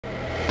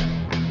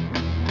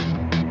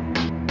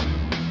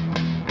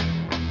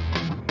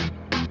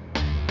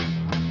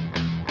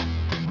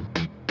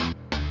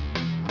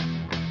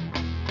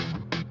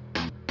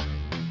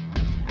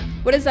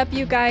What is up,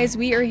 you guys?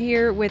 We are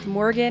here with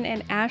Morgan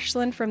and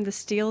Ashlynn from the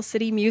Steel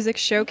City Music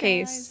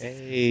Showcase.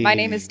 Hey. My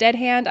name is Dead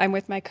Hand. I'm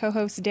with my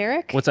co-host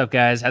Derek. What's up,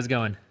 guys? How's it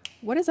going?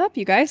 What is up,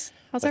 you guys?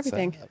 How's What's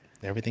everything? up?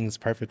 Everything's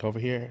perfect over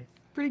here.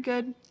 Pretty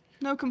good.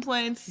 No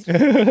complaints.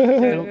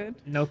 Good.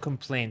 No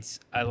complaints.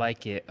 I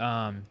like it.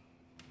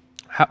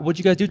 What'd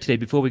you guys do today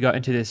before we got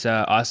into this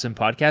awesome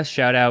podcast?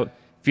 Shout out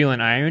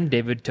Feeling Iron.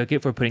 David took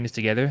it for putting this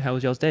together. How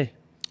was y'all's day?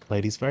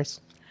 Ladies first.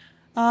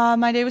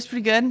 My day was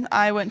pretty good.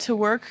 I went to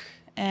work,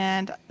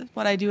 and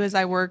what I do is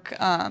I work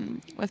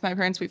with my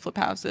parents. We flip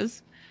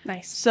houses.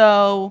 Nice.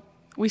 So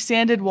we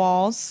sanded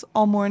walls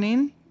all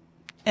morning,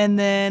 and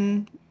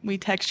then we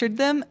textured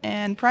them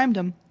and primed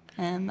them.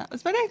 And that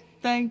was my day.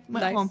 Then I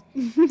went Nice.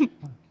 home.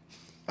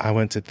 I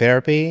went to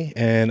therapy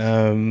and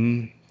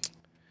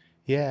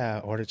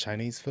ordered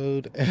Chinese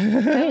food.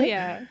 Hell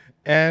yeah.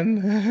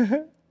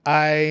 And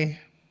I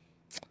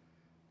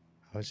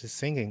was just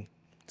singing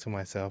to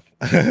myself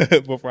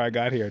before I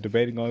got here,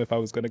 debating on if I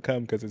was going to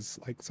come because it's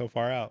like so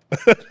far out.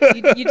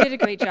 You did a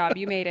great job.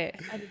 You made it.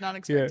 I did not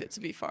expect Yeah. it to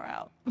be far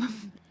out.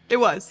 It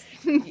was.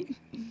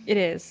 It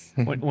is.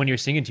 When you're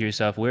singing to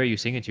yourself, where are you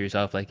singing to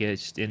yourself? Like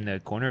it's just in the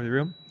corner of the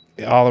room?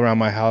 All around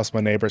my house,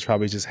 my neighbors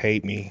probably just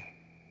hate me.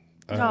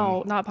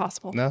 No, not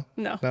possible. No?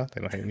 No. No,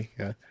 they don't hate me.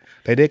 Yeah.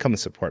 They did come and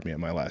support me at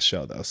my last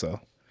show, though, so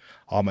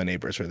all my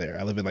neighbors were there.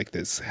 I live in like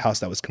this house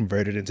that was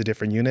converted into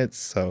different units,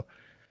 so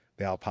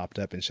they all popped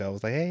up and show. I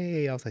was like,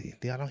 hey, I was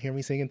like, y'all don't hear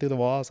me singing through the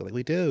walls? They're like,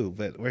 we do,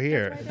 but we're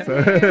here. So,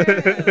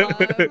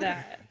 Love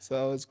that.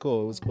 so it's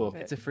cool. It was cool.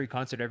 It's a free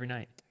concert every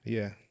night.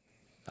 Yeah.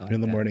 I like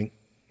In the that. morning,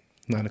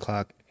 9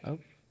 o'clock. Oh,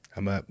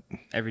 I'm up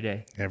every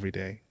day. every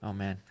day. Oh,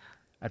 man.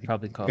 I'd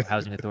probably call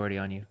housing authority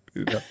on you.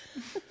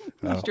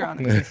 Most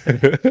drowning.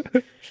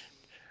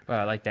 Well,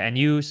 I like that. And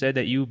you said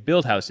that you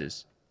build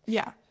houses.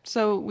 Yeah.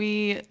 So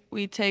we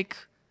take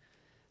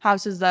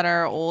houses that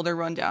are old or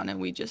run down, and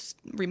we just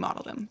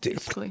remodel them,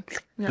 basically.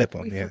 Yeah, Flip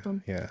them. we Yeah. flip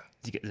 'em. Yeah.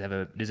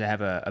 Does it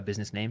have a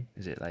business name?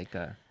 Is it like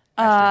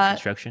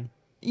construction?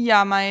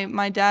 Yeah,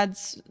 my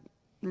dad's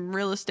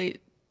real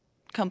estate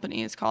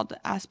company is called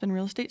Aspen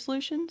Real Estate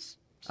Solutions.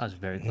 I was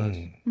very close.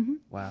 Mm-hmm.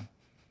 Wow.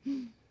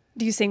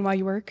 Do you sing while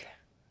you work?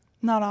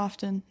 Not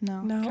often,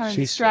 no. No? Kind of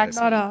She's distracts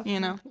stressed. me, Not you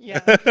know.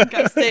 Yeah.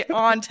 Gotta stay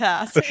on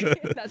task.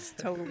 That's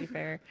totally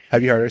fair.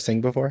 Have you heard her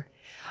sing before?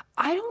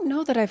 I don't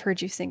know that I've heard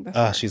you sing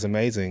before. Oh, she's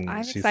amazing.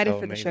 I'm She's excited so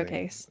for the amazing.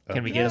 showcase.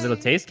 Can we get a little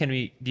taste? Do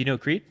you know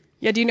Creed?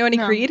 Yeah, do you know any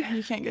No, Creed?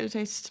 you can't get a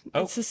taste.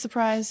 Oh. It's a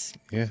surprise.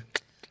 Yeah.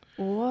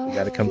 Whoa. You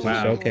got to come to the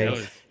Wow.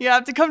 showcase. You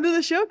have to come to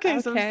the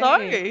showcase. Okay. I'm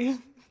sorry.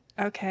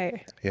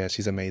 Okay. Yeah,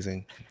 she's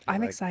amazing. I'm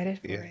Like, excited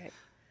for yeah. it.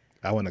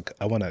 I want to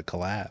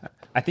collab.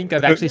 I think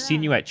I've actually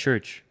seen you at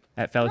church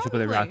at Fellowship of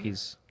the Probably.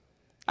 Rockies.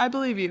 I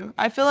believe you.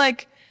 I feel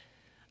like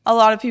a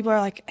lot of people are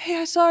like, hey,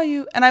 I saw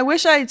you. And I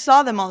wish I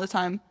saw them all the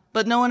time,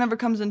 but no one ever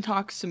comes and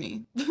talks to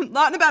me.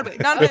 Not in a bad way.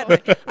 Not in a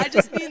bad way. I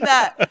just mean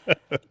that.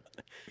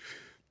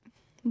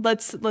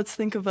 Let's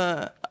think of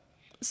a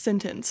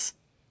sentence.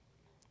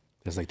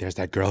 It's like, there's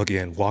that girl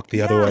again. Walk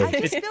the other I way.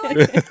 just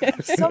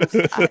feel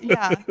like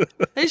yeah.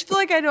 I just feel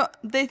like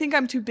they think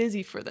I'm too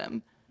busy for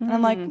them. And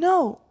I'm like,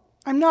 no,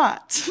 I'm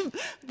not.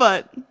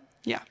 But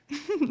yeah.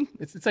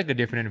 It's like a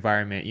different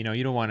environment. You know,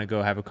 you don't want to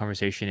go have a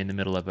conversation in the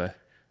middle of a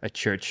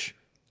church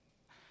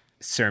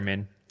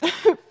sermon.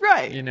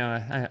 Right. You know,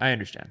 I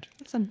understand.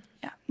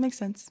 Yeah, makes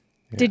sense.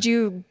 Did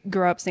you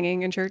grow up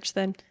singing in church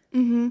then?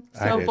 I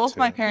So did both too.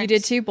 my parents You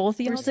did too? Both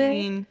of were y'all did?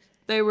 singing.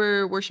 They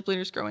were worship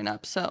leaders growing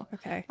up, so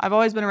Okay. I've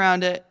always been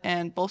around it.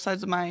 And both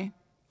sides of my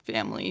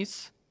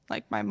families,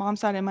 like my mom's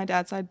side and my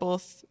dad's side,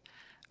 both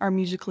are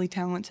musically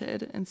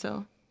talented, and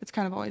so it's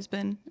kind of always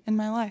been in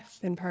my life.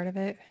 Been part of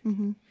it?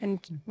 Mm-hmm.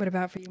 And what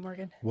about for you,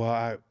 Morgan? Well,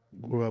 I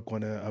grew up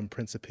going to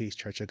Prince of Peace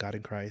Church of God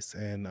in Christ,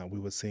 and we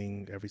would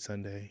sing every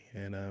Sunday.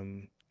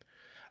 And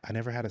I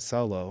never had a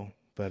solo,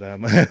 but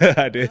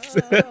I did.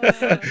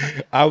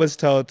 I was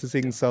told to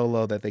sing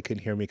solo that they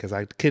couldn't hear me because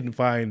I couldn't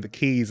find the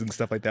keys and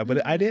stuff like that.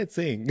 But I did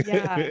sing.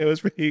 Yeah. It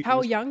was pretty.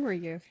 How young were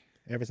you?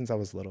 Ever since I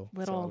was little. So,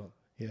 Little.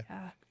 yeah.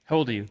 Yeah. How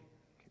old are you?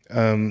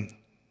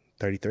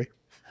 33.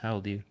 How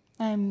old are you?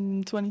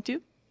 I'm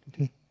 22.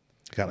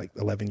 Got like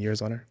 11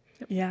 years on her.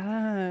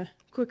 Yeah.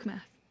 Quick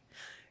math.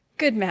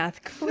 Good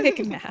math.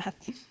 Quick math.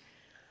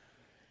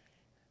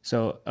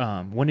 So,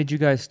 when did you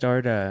guys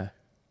start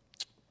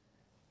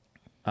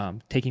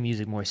taking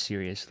music more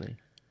seriously?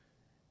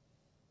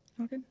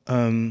 Okay.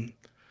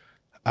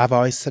 I've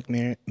always took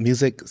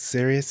music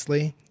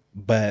seriously,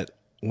 but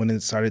when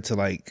it started to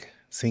like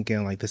sink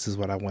in, like this is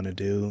what I want to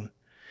do,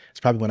 it's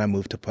probably when I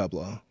moved to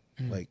Pueblo.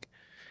 Like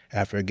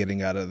after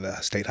getting out of the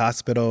state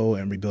hospital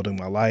and rebuilding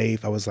my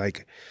life, I was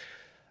like,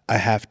 I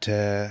have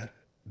to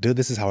do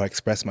this. Is how I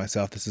express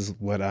myself. This is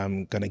what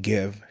I'm gonna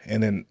give.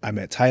 And then I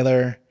met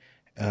Tyler,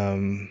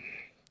 and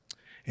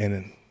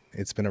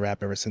it's been a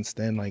wrap ever since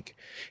then. Like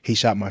he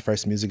shot my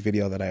first music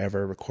video that I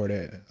ever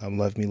recorded,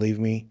 "Love Me, Leave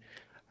Me,"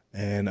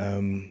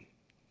 and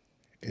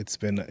it's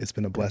been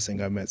a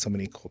blessing. I've met so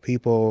many cool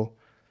people,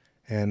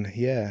 and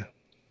yeah,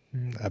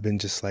 I've been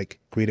just like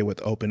greeted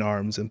with open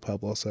arms in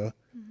Pueblo. So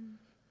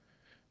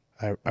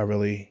I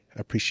really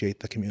appreciate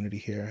the community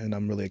here, and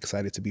I'm really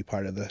excited to be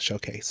part of the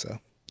showcase. So,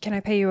 Can I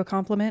pay you a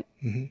compliment?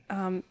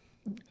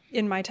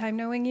 In my time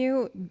knowing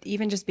you,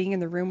 even just being in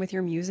the room with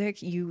your music,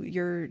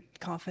 your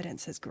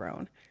confidence has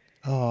grown,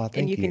 oh, and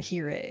thank you you. can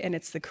hear it, and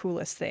it's the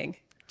coolest thing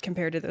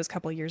compared to those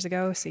couple years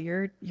ago. So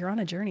you're on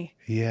a journey.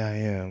 Yeah, I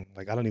am.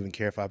 Like, I don't even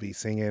care if I be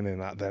singing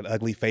and that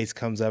ugly face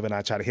comes up and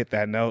I try to hit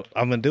that note.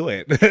 I'm gonna do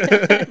it.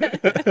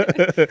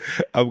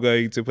 I'm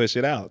going to push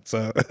it out.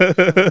 So,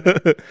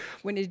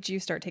 When did you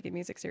start taking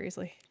music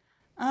seriously?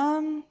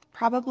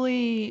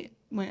 Probably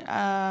when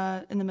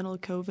in the middle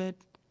of COVID.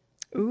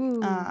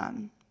 Ooh.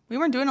 We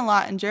weren't doing a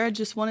lot, and Jared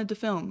just wanted to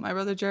film. My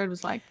brother Jared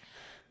was like,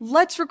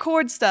 "Let's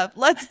record stuff.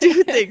 Let's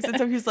do things." And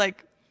so he's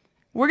like,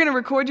 "We're gonna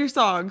record your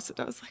songs." And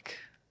I was like,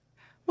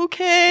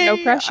 "Okay." No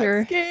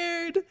pressure. I'm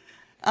scared.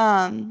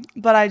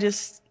 But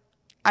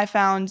I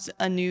found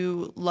a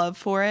new love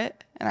for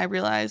it, and I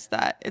realized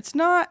that it's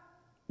not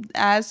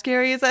as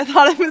scary as I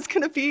thought it was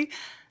gonna be.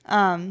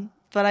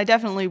 But I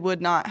definitely would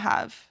not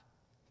have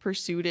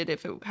pursued it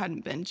if it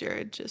hadn't been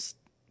Jared just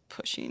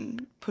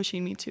pushing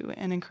me to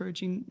and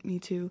encouraging me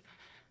to.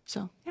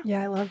 So yeah.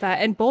 Yeah, I love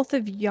that. And both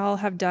of y'all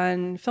have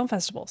done film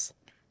festivals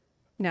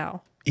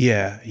now.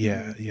 yeah.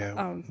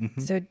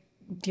 So do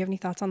you have any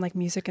thoughts on like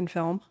music and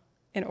film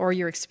and or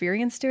your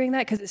experience doing that?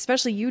 Because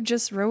especially you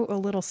just wrote a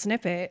little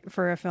snippet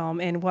for a film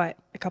in what,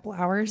 a couple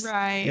hours?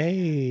 Right.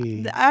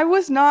 Hey. I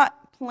was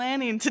not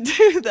planning to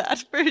do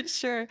that for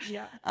sure.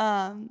 Yeah.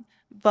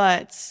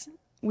 But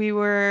we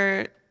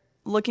were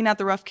looking at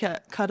the rough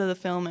cut of the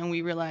film, and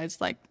we realized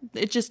like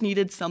it just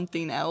needed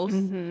something else,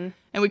 and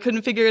we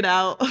couldn't figure it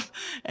out.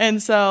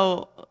 And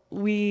so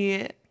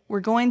we were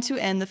going to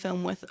end the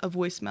film with a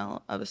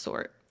voicemail of a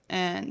sort.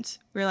 And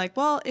we were like,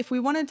 well, if we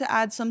wanted to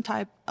add some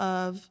type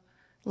of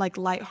like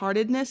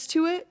lightheartedness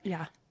to it,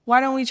 Yeah. why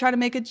don't we try to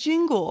make a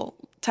jingle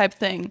type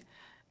thing?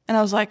 And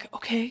I was like,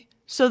 okay.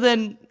 So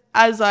then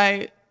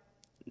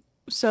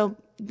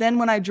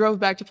when I drove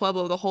back to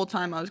Pueblo, the whole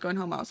time I was going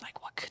home, I was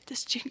like, what could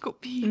this jingle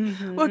be?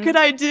 What could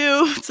I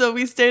do? So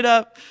we stayed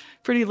up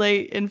pretty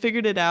late and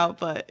figured it out,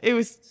 but it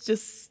was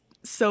just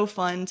so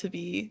fun to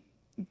be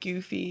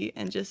goofy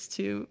and just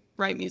to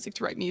write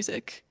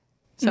music.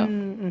 So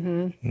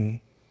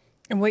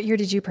And what year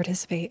did you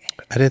participate?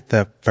 I did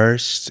the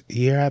first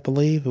year, I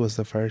believe. It was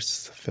the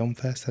first film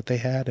fest that they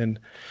had, and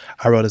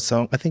I wrote a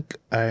song. I think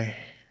I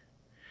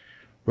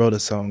wrote a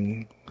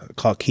song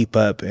called "Keep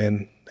Up,"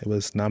 and it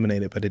was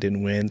nominated, but it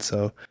didn't win.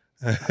 So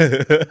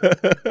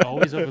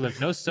Always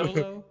overlooked. No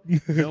solo,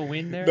 no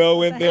win there. no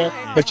win there.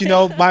 But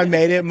my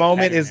made it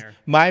moment is There.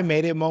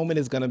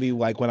 gonna be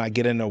like when I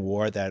get an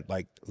award that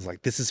like is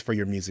like, this is for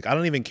your music. I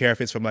don't even care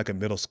if it's from like a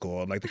middle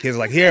school. Like the kids are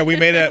like, here, we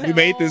made it, we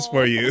made this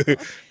for you.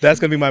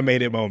 That's gonna be my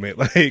made it moment.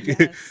 Like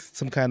Yes.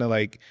 some kind of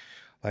like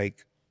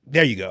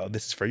there you go.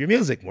 This is for your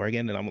music,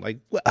 Morgan. And I'm like,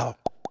 wow.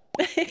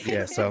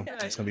 Yeah, so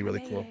it's gonna be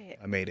really cool.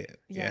 I made it.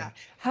 Yeah.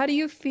 How do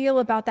you feel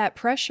about that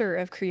pressure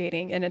of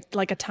creating in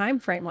like a time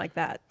frame like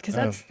that?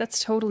 Because that's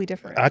totally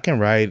different. I can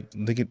write.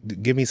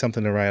 Give me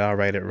something to write. I'll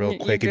write it real You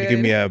quick. If you good? give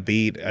me a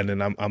beat, and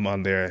then I'm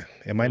on there.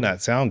 It might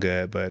not sound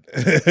good, but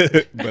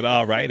but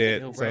I'll write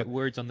it. No So,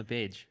 words on the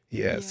page.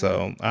 yeah.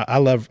 So I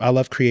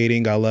love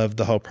creating. I love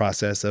the whole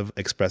process of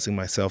expressing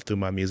myself through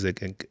my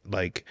music, and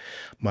like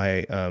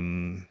my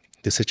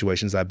the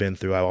situations I've been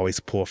through. I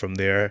always pull from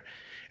there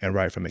and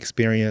write from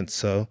experience.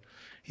 So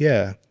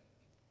yeah,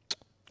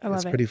 I love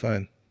it's it. pretty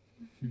fun.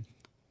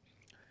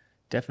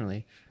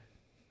 Definitely.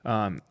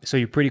 So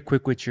you're pretty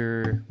quick with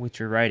your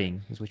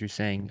writing, is what you're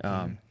saying.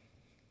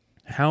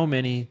 How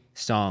many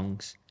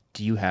songs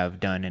do you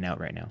have done and out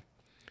right now?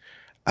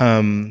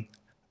 I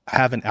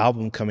have an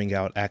album coming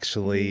out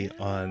actually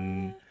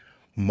on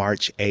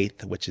March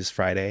 8th, which is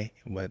Friday.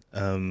 But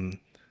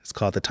it's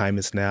called The Time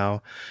Is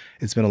Now.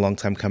 It's been a long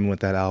time coming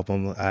with that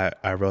album.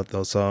 I wrote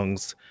those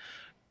songs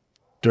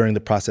during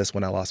the process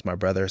when I lost my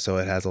brother, so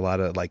it has a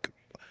lot of like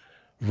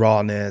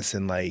rawness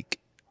and like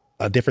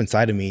a different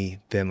side of me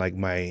than like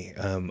my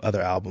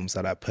other albums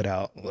that I put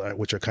out,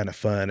 which are kind of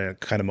fun and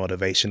kind of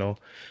motivational.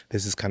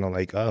 This is kind of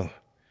like, oh,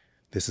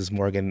 this is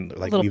Morgan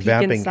like Little peek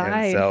revamping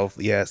inside. himself.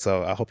 Yeah,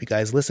 so I hope you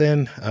guys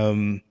listen.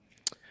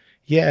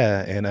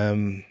 Yeah, and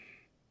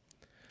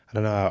I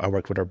don't know. I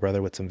worked with our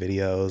brother with some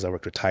videos. I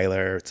worked with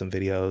Tyler with some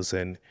videos,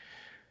 and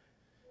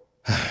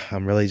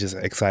I'm really just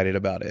excited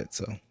about it.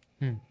 So.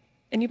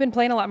 And you've been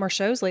playing a lot more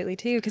shows lately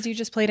too, because you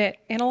just played at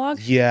Analog.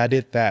 Yeah, I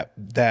did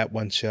that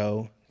one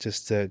show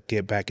just to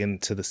get back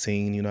into the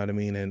scene, you know what I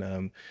mean?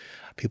 And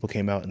people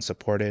came out and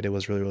supported. It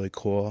was really, really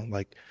cool.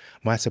 Like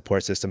my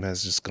support system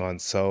has just gone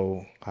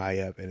so high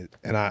up, and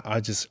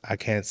I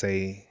can't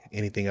say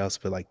anything else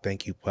but like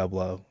thank you,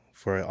 Pueblo,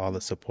 for all the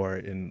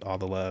support and all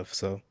the love.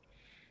 So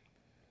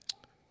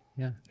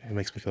Yeah. it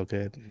makes me feel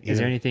good. Is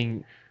there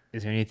anything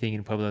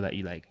in Pueblo that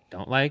you like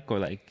don't like or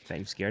like that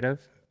you're scared of?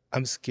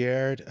 I'm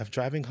scared of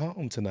driving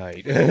home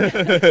tonight.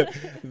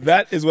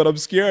 That is what I'm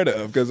scared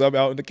of, because I'm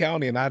out in the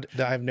county, and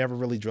I've never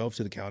really drove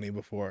to the county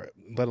before,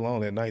 let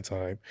alone at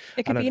nighttime.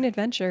 It could be an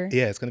adventure.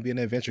 Yeah, it's going to be an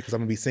adventure because I'm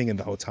going to be singing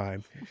the whole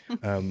time.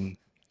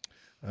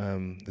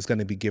 It's going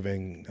to be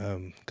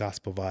giving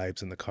gospel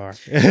vibes in the car.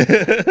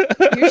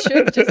 You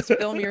should just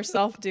film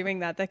yourself doing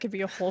that. That could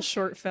be a whole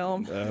short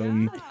film.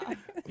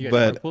 You guys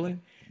But carpooling?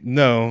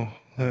 no,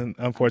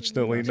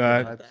 unfortunately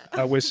not.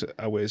 I wish,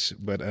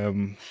 but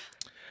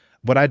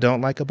what I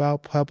don't like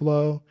about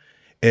Pueblo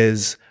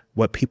is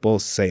what people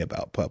say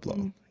about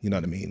Pueblo. You know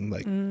what I mean?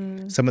 Like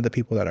some of the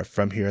people that are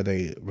from here,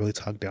 they really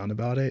talk down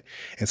about it.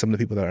 And some of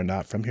the people that are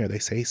not from here, they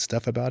say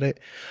stuff about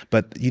it.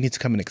 But you need to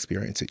come and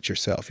experience it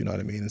yourself, you know what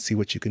I mean? And see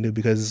what you can do,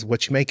 because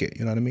what you make it,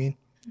 you know what I mean?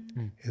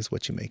 Is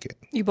what you make it.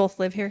 You both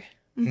live here?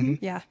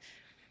 Yeah.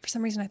 For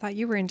some reason, I thought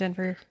you were in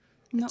Denver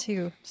No,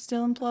 too.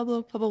 still in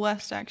Pueblo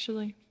West,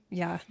 actually.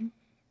 Yeah.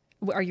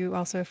 Are you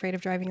also afraid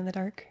of driving in the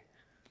dark?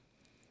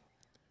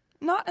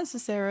 Not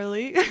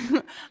necessarily.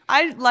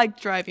 I like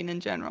driving in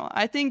general.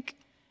 I think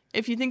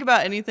if you think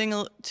about anything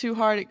too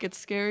hard, it gets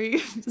scary.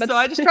 So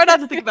I just try not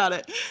to think about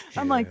it.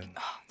 I'm like,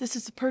 oh, this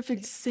is a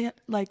perfect scene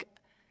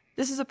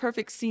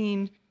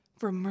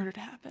for a murder to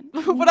happen.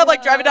 When I'm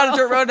like driving down a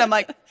dirt road, and I'm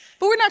like,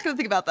 but we're not gonna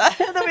think about that.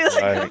 And then we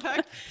like go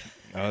back.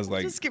 I was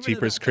like, Just get rid of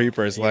Jeepers that.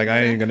 Creepers, like, I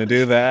ain't going to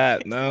do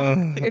that.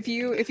 No. If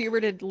you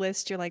were to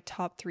list your like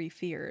top 3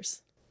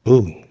 fears.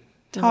 Ooh.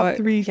 Top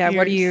 3 Yeah,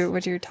 what are fears.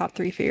 what are your top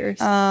 3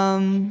 fears? It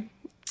Heights.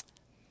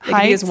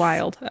 could be as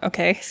wild.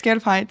 Okay. Scared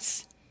of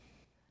heights.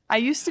 I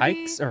used to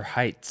Heights be or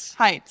heights?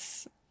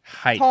 heights.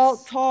 Heights.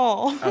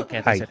 Tall. Okay,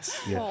 I thought you said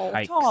Heights. Yeah.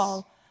 hikes.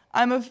 Tall.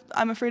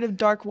 I'm afraid of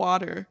dark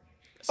water.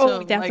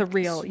 Oh, that's a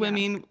real- yeah.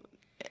 swimming,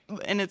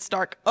 and it's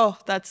dark. Oh,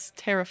 that's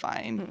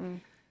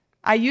terrifying.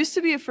 I used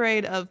to be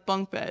afraid of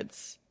bunk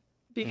beds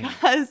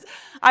because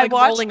I Like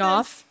watched rolling this-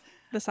 off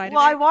the side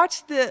Well, of I it.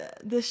 watched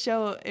the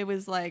show. It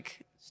was like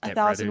Step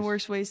 1,000 Brothers.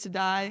 Worst Ways to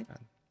Die.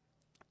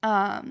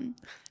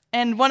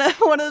 And one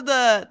of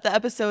the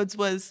episodes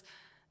was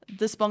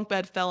this bunk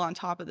bed fell on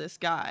top of this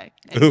guy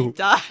and he Ooh,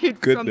 died from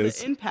goodness.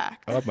 the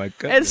impact. Oh, my And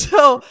goodness.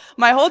 so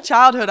my whole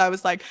childhood, I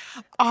was like,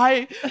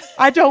 I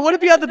don't want to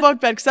be on the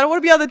bunk bed because I don't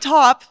want to be on the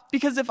top,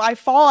 because if I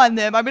fall on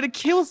them, I'm going to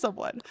kill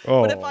someone.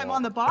 But if I'm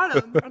on the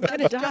bottom,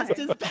 that's just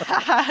as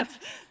bad.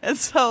 And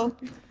so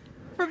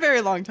for a very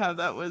long time,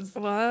 that was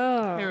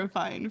Whoa.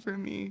 terrifying for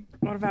me.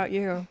 What about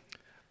you?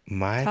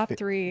 My Top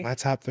 3. My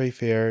top 3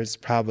 fears,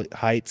 probably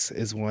heights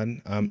is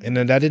one. And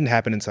then that didn't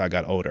happen until I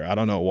got older. I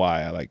don't know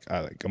why.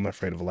 I'm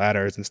afraid of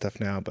ladders and stuff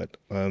now, but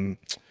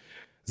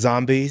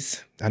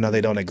zombies, I know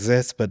they don't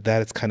exist, but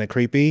that is kind of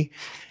creepy.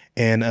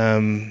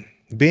 And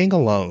being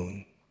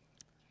alone.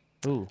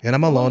 Ooh. And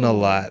I'm alone a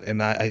lot,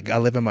 and I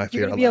live in my You're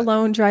fear gonna a be lot.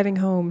 alone driving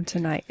home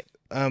tonight.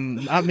 I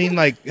mean,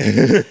 like,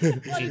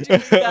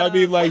 I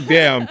mean, like,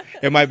 damn,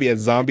 it might be a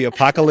zombie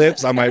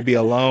apocalypse. I might be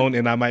alone,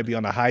 and I might be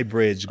on a high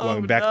bridge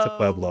going back to no.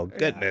 Pueblo.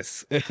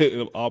 Goodness,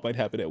 it all might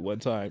happen at one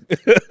time.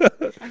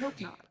 I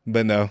hope not.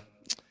 But no,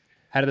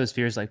 How do those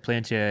fears like play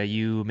into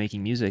you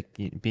making music,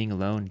 being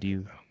alone? Do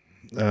you?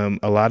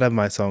 a lot of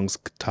my songs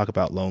talk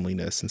about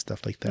loneliness and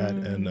stuff like that,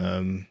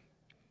 and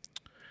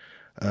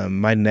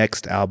my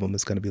next album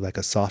is going to be like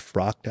a soft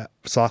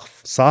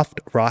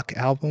rock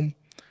album.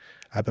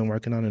 I've been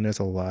working on, and there's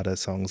a lot of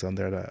songs on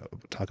there that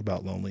talk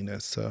about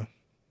loneliness. So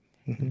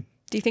Do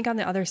you think on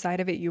the other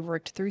side of it you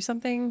worked through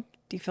something?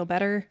 Do you feel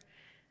better?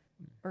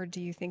 Or do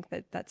you think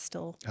that that's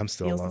still I'm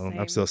still feels the alone. I'm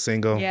same? still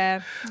single.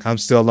 Yeah. I'm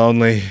still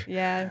lonely.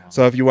 Yeah.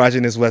 So if you're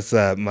watching this, what's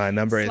up? My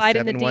number Slide is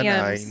in the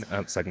 719. DMs.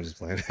 I'm sorry, I'm just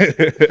playing.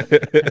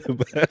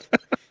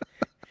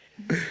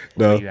 What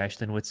No. about you,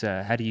 Ashlynn? What's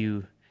how do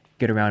you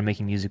get around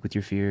making music with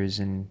your fears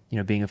and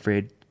being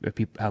afraid of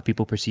how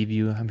people perceive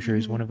you? I'm sure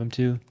is one of them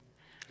too.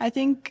 I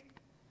think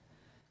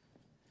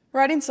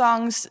writing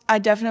songs, I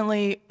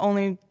definitely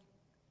only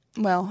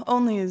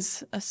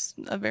is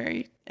a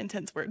very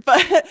intense word,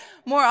 but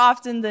more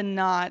often than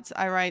not,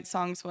 I write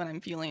songs when I'm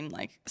feeling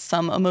like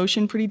some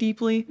emotion pretty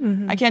deeply.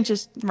 I can't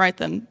just write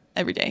them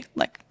every day.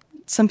 Like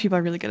some people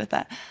are really good at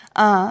that.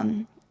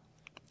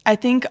 I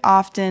think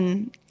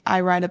often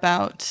I write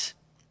about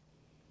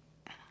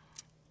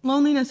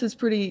loneliness is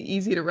pretty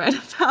easy to write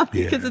about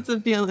because Yeah. it's a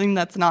feeling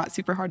that's not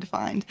super hard to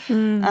find.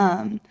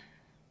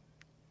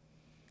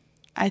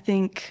 I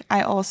think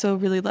I also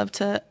really love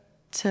to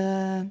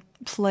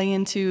play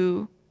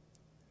into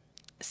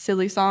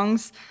silly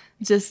songs,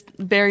 just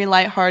very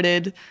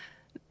lighthearted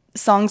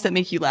songs that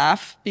make you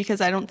laugh, because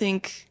I don't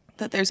think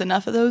that there's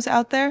enough of those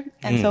out there.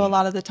 And so a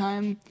lot of the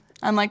time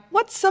I'm like,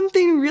 what's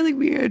something really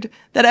weird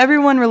that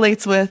everyone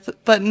relates with,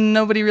 but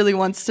nobody really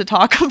wants to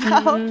talk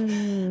about?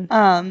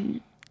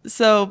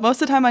 So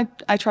most of the time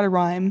I try to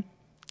rhyme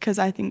because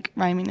I think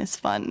rhyming is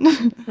fun.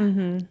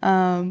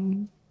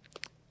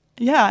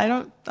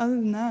 Yeah, other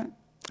than that.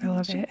 I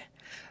love it.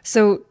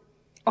 So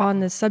on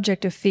the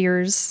subject of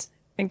fears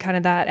and kind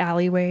of that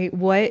alleyway,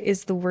 what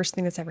is the worst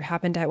thing that's ever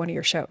happened at one of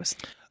your shows?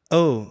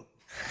 Oh,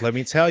 let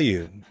me tell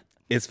you.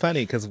 It's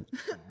funny because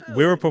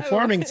we were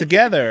performing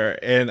together,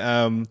 and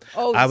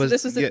Oh, I so was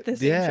this was at the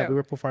same show. we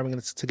were performing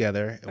this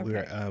together. And we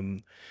were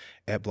Okay.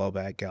 at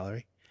Blowback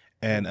Gallery,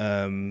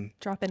 And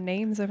Dropping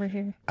names over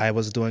here. I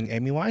was doing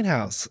Amy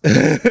Winehouse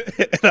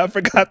and I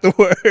forgot the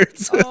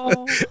words.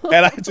 Oh.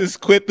 And I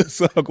just quit the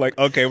song. Like,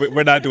 okay,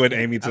 we're not doing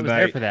Amy I was tonight.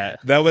 there for that.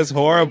 That was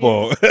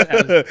horrible.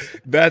 Yeah.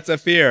 That's a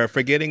fear,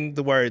 forgetting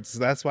the words.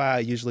 That's why I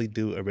usually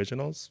do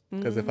originals.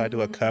 Because if I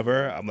do a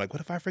cover, I'm like,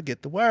 what if I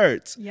forget the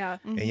words? Yeah.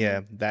 And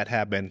yeah, that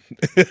happened.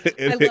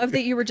 I love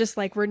that you were just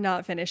like, we're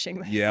not finishing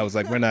this. Yeah, I was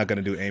like, we're not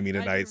going to do Amy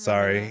tonight. remember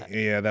Sorry. that.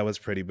 Yeah, that was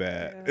pretty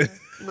bad. Yeah.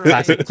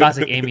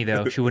 Classic Amy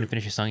though. She wouldn't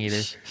finish a song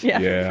either. Yeah.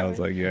 Yeah, I was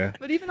like, yeah.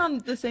 But even on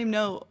the same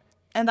note,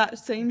 and that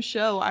same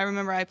show, I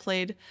remember I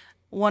played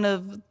one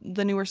of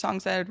the newer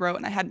songs that I wrote,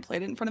 and I hadn't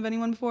played it in front of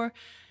anyone before.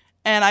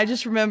 And I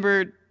just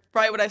remembered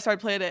right when I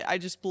started playing it, I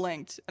just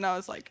blinked, and I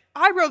was like,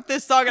 I wrote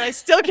this song, and I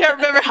still can't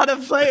remember how to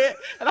play it.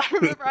 And I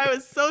remember I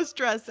was so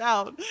stressed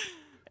out.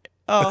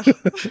 Oh,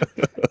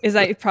 Is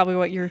that probably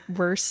what your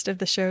worst of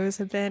the shows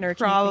have been? Or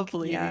can you think-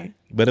 probably. yeah.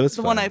 But it was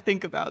The fun. one I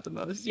think about the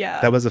most. Yeah.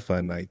 That was a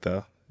fun night,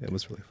 though. It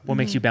was really fun. What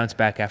makes you bounce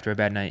back after a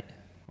bad night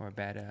or a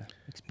bad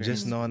experience?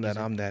 Just knowing that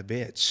I'm that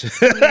bitch.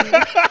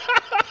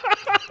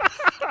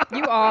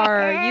 You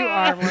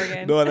are,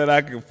 Morgan. Knowing that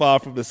I can fall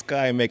from the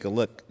sky and make it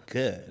look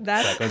good.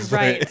 That's Like,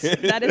 right.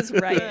 That is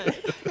right.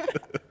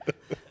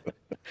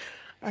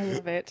 I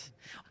love it.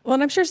 Well,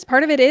 and I'm sure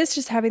part of it is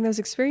just having those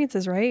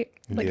experiences, right?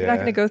 Like you're not Yeah.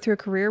 going to go through a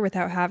career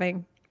without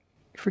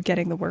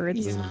forgetting the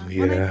words.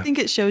 Yeah. Well, I think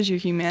it shows you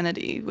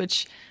humanity,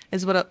 which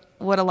is what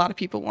a lot of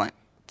people want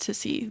to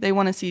see. They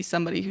want to see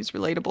somebody who's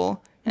relatable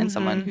and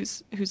someone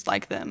who's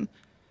like them.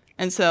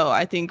 And so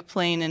I think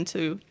playing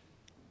into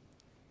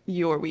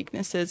your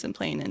weaknesses and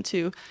playing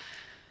into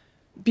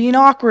being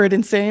awkward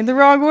and saying the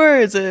wrong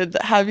words and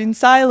having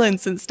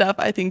silence and stuff,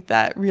 I think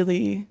that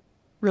really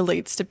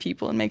relates to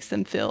people and makes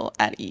them feel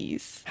at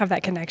ease. Have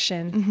that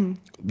connection.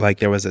 like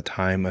there was a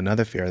time,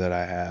 another fear that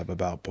I have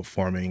about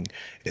performing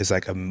is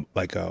like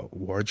a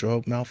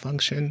wardrobe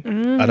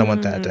malfunction. I don't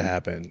want that to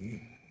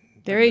happen.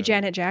 Very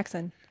Janet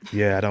Jackson.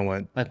 Yeah, I don't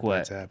want Like that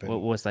what? to happen.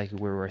 What's like your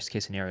worst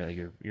case scenario? Like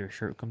your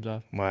shirt comes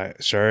off? My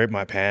shirt,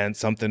 my pants,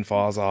 something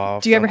falls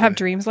off. Do you ever have something-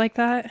 dreams like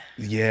that?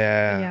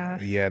 Yeah, Yeah.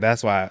 yeah.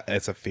 That's why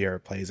it's a fear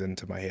plays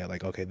into my head.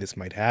 Like, okay, this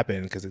might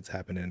happen because it's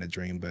happening in a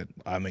dream, but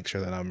I make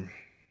sure that I'm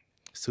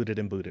suited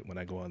and booted when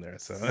I go on there.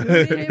 So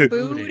Suited and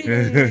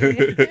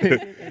booted.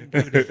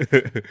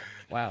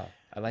 Wow,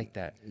 I like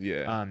that.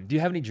 yeah. Do you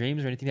have any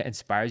dreams or anything that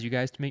inspires you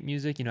guys to make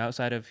music? You know,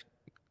 outside of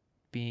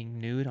being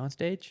nude on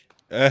stage.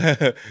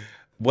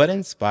 What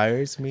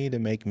inspires me to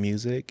make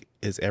music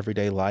is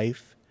everyday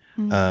life.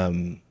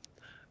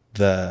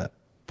 The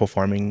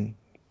performing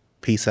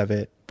piece of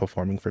it,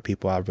 performing for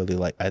people. I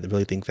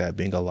really think that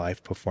being a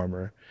live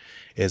performer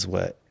is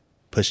what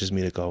pushes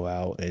me to go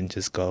out and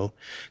just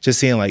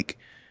seeing like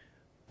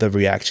the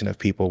reaction of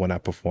people when I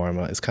perform.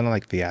 It's kind of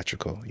like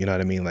theatrical, you know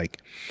what I mean?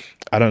 Like,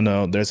 I don't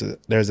know. There's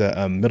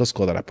a middle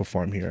school that I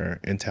perform here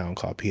in town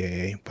called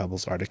PAA,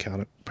 Pueblo's Art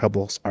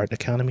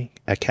Academy.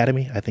 I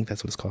think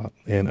that's what it's called.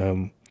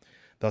 And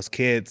those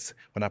kids,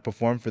 when I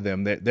perform for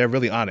them, they're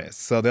really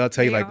honest. So they'll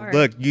tell you They like, are.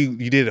 look, you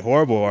did it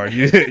horrible, or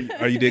you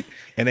did,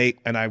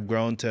 and I've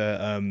grown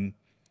to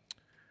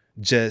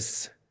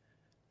just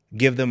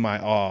give them my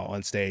all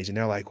on stage, and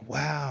they're like,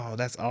 wow,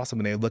 that's awesome,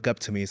 and they look up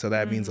to me, so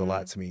that means a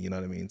lot to me, you know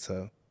what I mean?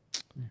 So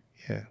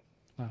yeah.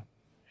 Wow,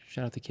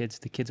 shout out the kids.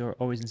 The kids are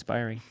always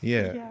inspiring.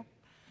 Yeah. Yeah.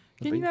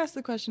 Can you ask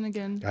the question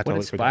again? I What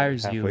totally forgot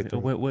inspires you? halfway through.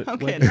 What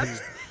Okay, do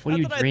that's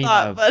you what I dream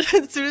thought, of? but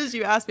as soon as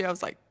you asked me, I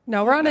was like,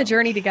 No, we're on a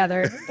journey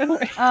together. Don't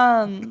worry.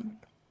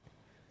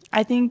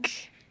 I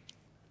think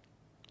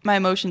my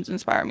emotions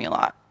inspire me a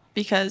lot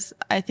because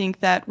I think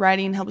that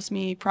writing helps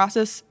me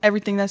process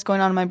everything that's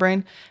going on in my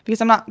brain because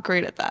I'm not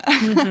great at that.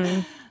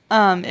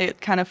 It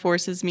kind of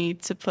forces me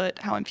to put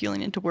how I'm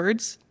feeling into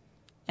words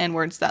and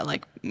words that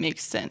like make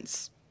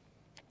sense.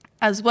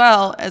 As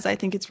well as I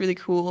think it's really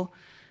cool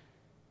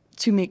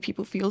to make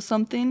people feel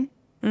something.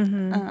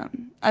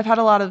 I've had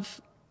a lot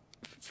of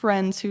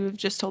friends who have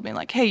just told me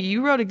like, hey,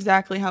 you wrote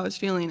exactly how I was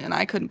feeling and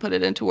I couldn't put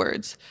it into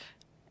words.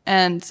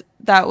 And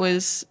that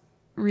was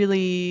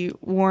really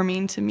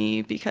warming to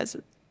me because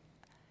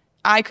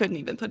I couldn't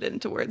even put it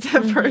into words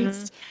at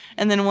first.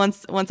 And then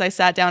once I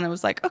sat down and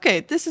was like,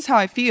 okay, this is how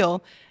I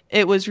feel,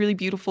 it was really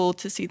beautiful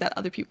to see that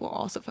other people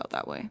also felt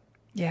that way.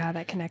 Yeah,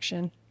 that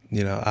connection.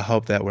 You know, I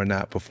hope that we're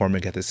not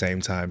performing at the same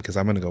time because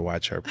I'm gonna go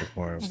watch her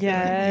perform. Yes.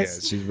 Yeah,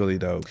 she's really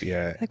dope.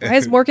 Yeah. Like, why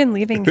is Morgan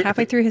leaving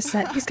halfway through his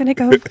set? He's gonna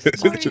go.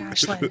 Sorry,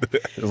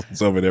 Ashlynn.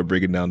 It's over there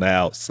bringing down the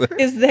house.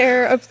 Is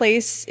there a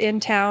place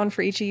in town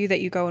for each of you that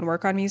you go and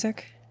work on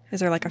music? Is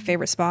there like a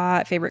favorite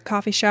spot, favorite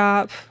coffee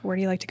shop? Where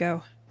do you like to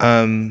go?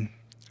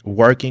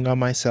 Working on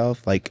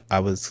myself, like I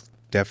was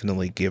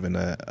definitely given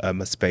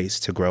a space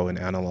to grow in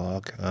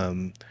analog.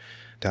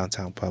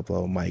 Downtown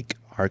Pueblo, Mike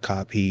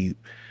Harkop, he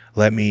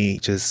let me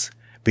just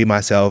be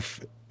myself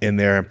in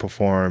there and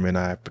perform, and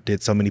I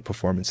did so many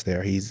performances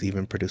there. He's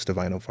even produced a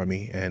vinyl for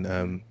me,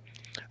 and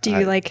Do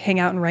you like hang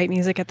out and write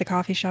music at the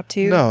coffee shop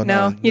too?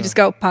 No, You just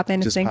go pop in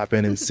and just sing. pop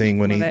in and sing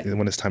when Love it.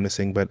 when it's time to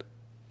sing. But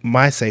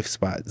my safe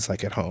spot is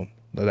like at home.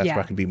 That's Yeah.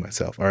 where I can be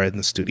myself, or in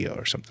the studio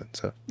or something.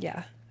 So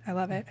Yeah, I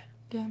love it.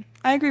 Yeah,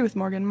 I agree with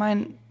Morgan.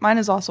 Mine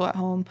is also at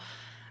home.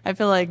 I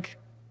feel like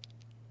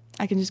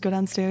I can just go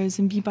downstairs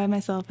and be by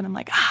myself, and I'm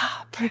like,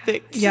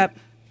 perfect. Yep.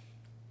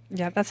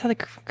 Yeah, that's how the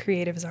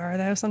creatives are,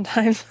 though,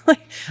 sometimes.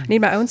 Like, I need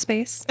my own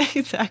space.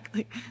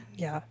 Exactly.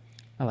 Yeah.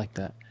 I like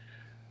that.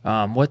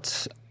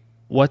 What's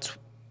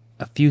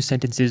a few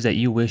sentences that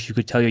you wish you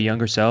could tell your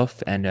younger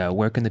self, and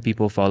where can the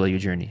people follow your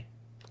journey?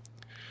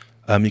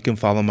 You can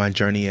follow my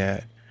journey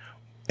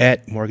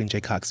at Morgan J.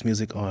 Cox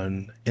Music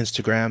on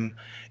Instagram.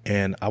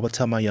 And I would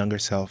tell my younger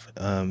self,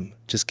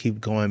 just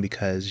keep going,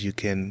 because you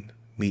can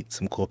meet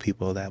some cool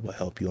people that will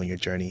help you on your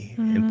journey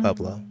in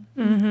Pueblo.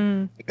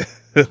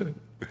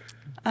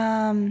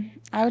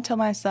 I would tell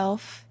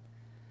myself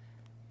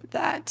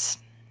that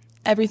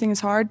everything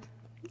is hard,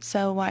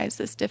 so why is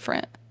this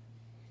different?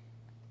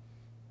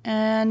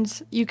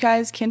 And you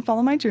guys can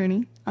follow my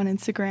journey on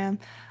Instagram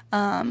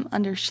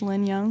under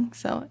Ashlynn Young,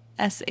 so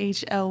SHLYNNYOUNG.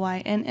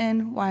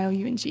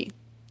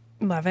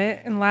 Love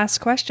it. And last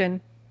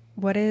question.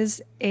 What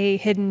is a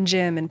hidden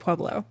gem in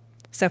Pueblo?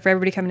 So for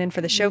everybody coming in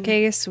for the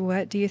showcase,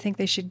 what do you think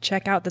they should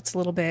check out that's a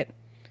little bit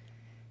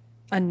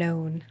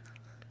unknown,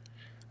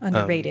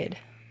 underrated?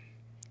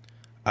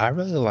 I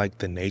really like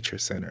the nature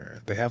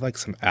center. They have like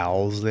some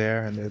owls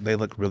there, and they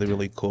look really,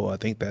 really cool. I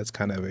think that's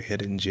kind of a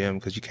hidden gem,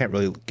 because you can't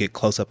really get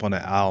close up on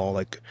an owl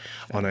like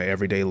on an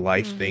everyday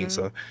life thing.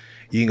 So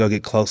you can go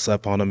get close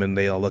up on them, and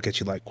they'll look at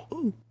you like,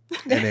 "Ooh,"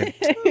 and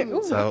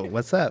then, so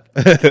what's up?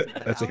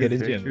 That's a hidden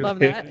gem. Love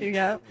that.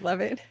 Yeah,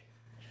 love it.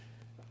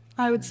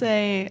 I would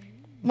say,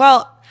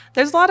 well,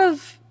 there's a lot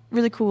of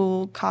really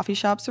cool coffee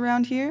shops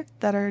around here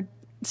that are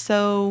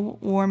so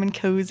warm and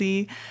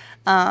cozy.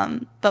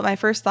 But my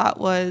first thought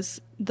was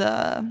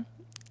the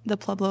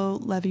Pueblo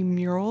Levee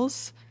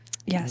murals.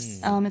 Yes.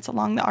 It's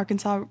along the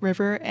Arkansas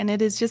River, and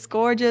it is just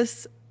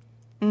gorgeous.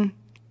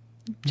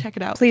 Check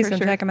it out. Please for go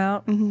sure. check them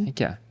out. Heck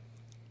yeah.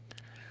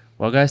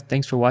 Well, guys,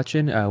 thanks for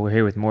watching. We're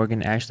here with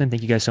Morgan, Ashlynn.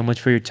 Thank you guys so much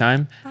for your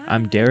time.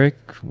 I'm Derek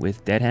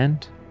with Dead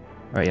Hand.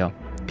 All right, y'all.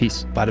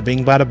 Peace. Bada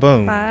bing, bada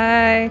boom.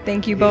 Bye.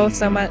 Thank you both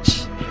so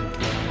much.